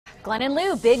Glenn and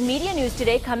Lou, big media news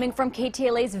today coming from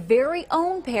KTLA's very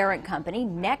own parent company.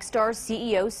 Nexstar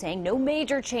CEO saying no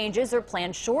major changes are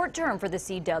planned short term for the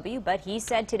CW, but he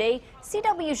said today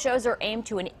CW shows are aimed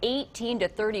to an 18 to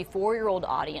 34-year-old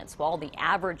audience, while the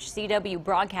average CW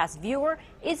broadcast viewer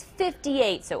is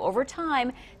 58. So over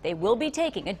time, they will be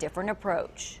taking a different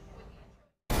approach.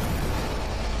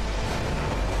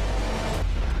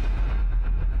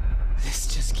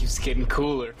 Keeps getting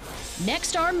cooler.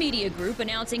 Nexstar Media Group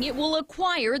announcing it will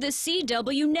acquire the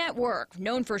CW network,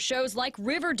 known for shows like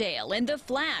Riverdale and The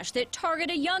Flash that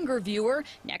target a younger viewer.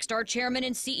 Nexstar Chairman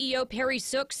and CEO Perry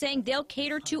Sook saying they'll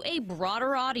cater to a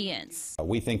broader audience.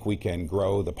 We think we can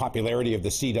grow the popularity of the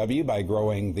CW by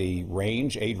growing the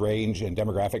age range and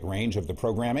demographic range of the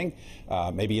programming,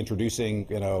 maybe introducing,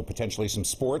 potentially some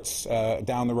sports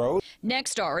down the road.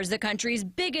 Nexstar is the country's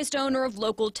biggest owner of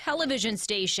local television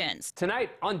stations.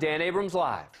 Tonight on Dan Abrams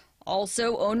Live.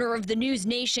 Also owner of the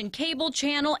NewsNation cable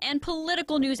channel and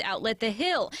political news outlet The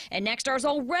Hill. And Nexstar's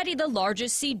already the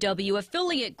largest CW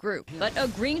affiliate group. But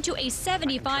agreeing to a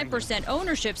 75%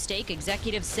 ownership stake,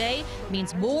 executives say,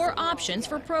 means more options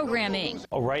for programming.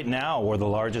 Well, right now, we're the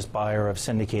largest buyer of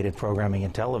syndicated programming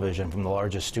and television from the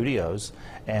largest studios.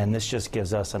 And this just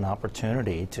gives us an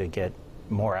opportunity to get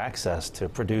more access to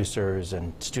producers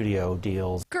and studio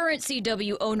deals. Current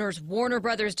CW owners Warner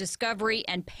Brothers Discovery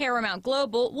and Paramount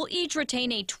Global will each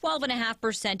retain a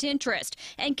 12.5% interest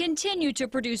and continue to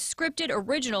produce scripted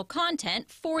original content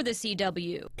for the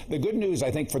CW. The good news,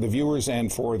 I think, for the viewers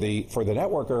and for the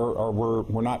network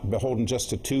we're not beholden just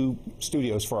to two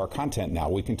studios for our content now.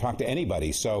 We can talk to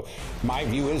anybody. So my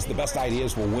view is the best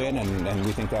ideas will win, and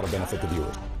we think that'll benefit the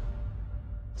viewers.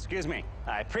 Excuse me,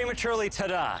 I prematurely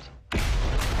ta-da'd.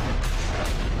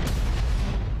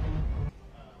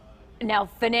 Now,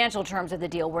 financial terms of the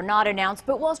deal were not announced,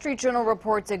 but Wall Street Journal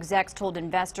reports execs told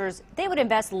investors they would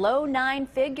invest low nine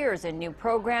figures in new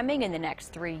programming in the next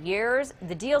 3 years.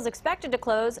 The deal is expected to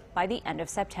close by the end of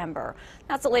September.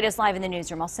 That's the latest live in the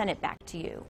newsroom. I'll send it back to you.